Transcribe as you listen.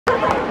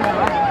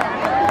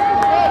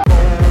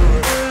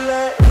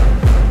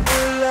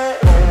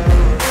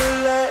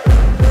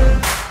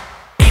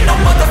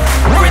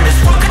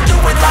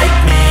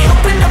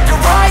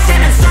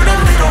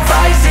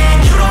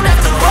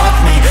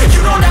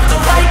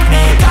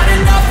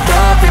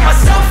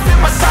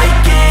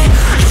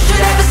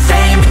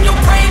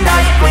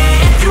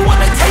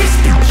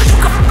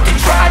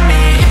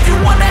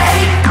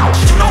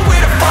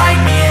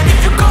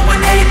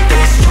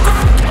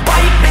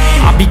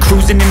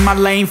Cruising in my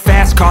lane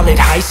fast, call it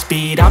high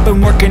speed. I've been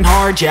working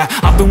hard, yeah,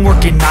 I've been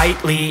working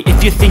nightly.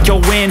 If you think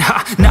you'll win,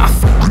 ha, nah,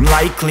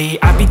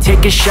 likely. I be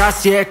taking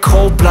shots, yeah,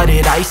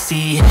 cold-blooded,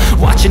 icy.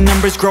 Watching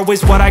numbers grow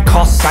is what I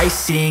call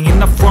sightseeing. In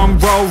the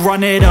front row,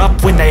 run it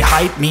up when they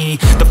hype me.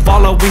 The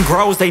following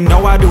grows, they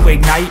know how to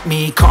ignite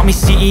me. Call me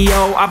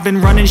CEO, I've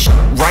been running shit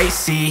right,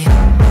 see.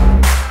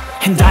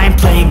 And I ain't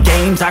playing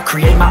games, I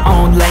create my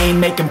own lane,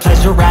 making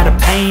pleasure out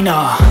of pain,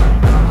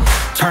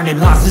 turning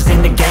losses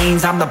into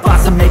gains. I'm the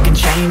boss, I'm making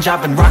change.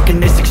 I've been rocking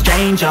this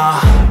exchange,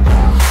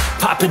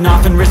 popping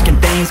off and risking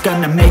things.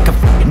 Gonna make a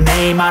f***ing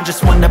name. I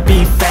just wanna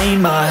be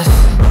famous,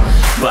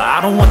 but I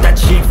don't want that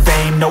cheap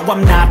fame. No,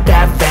 I'm not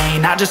that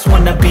vain. I just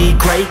wanna be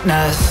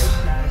greatness.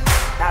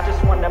 I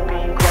just wanna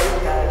be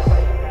greatness.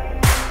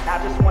 I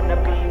just wanna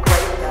be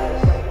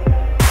greatness.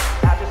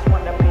 I just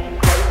wanna be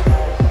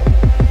greatness.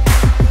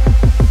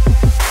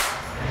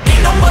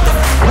 Ain't no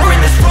motherfucker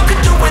in this world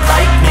could do it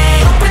like me.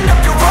 Open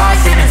up your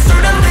eyes and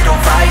insert a little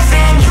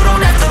rising. You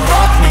don't have to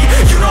love me,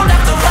 you don't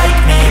have to like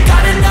me.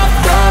 Got enough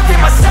love in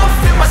myself,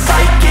 in my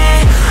psyche.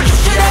 You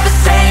should have the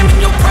same in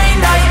your brain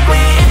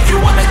nightly. If you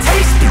wanna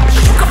taste me,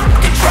 you can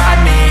fucking try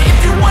me. If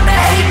you wanna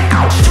hate me,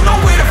 you know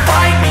where to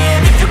find me.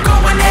 And if you go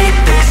and hate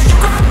this, you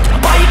can fucking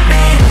bite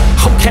me.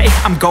 Okay,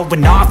 I'm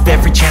going off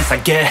every chance I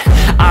get.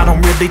 I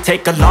don't really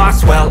take a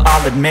loss, well,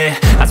 I'll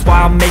admit. That's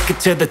why I'll make it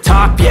to the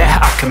top, yeah,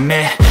 I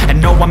commit.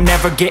 And no, I'm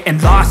never getting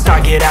lost,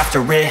 I get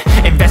after it.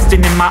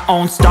 Investing in my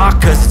own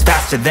stock, cause it's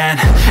faster than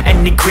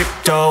any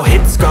crypto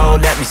hits go,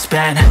 let me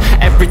spend.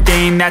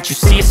 Everything that you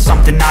see is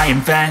something I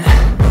invent,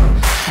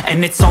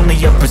 and it's only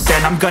a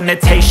percent. I'm gonna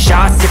take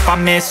shots, if I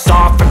miss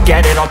all,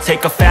 forget it. I'll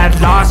take a fat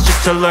loss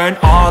just to learn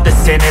all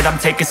that's in it. I'm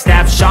taking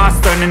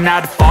snapshots, learning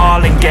how to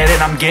fall and get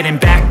it. I'm getting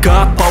back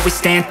up, always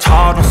stand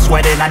tall, don't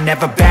sweat it. I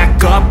never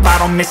back up, I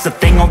don't miss a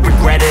thing or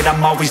regret it.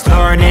 I'm always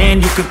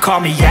learning, you could call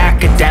me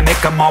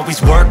academic. I'm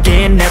always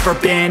working, never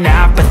been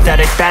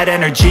apathetic. That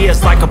energy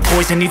is like a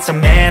poison, needs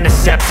some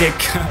antiseptic.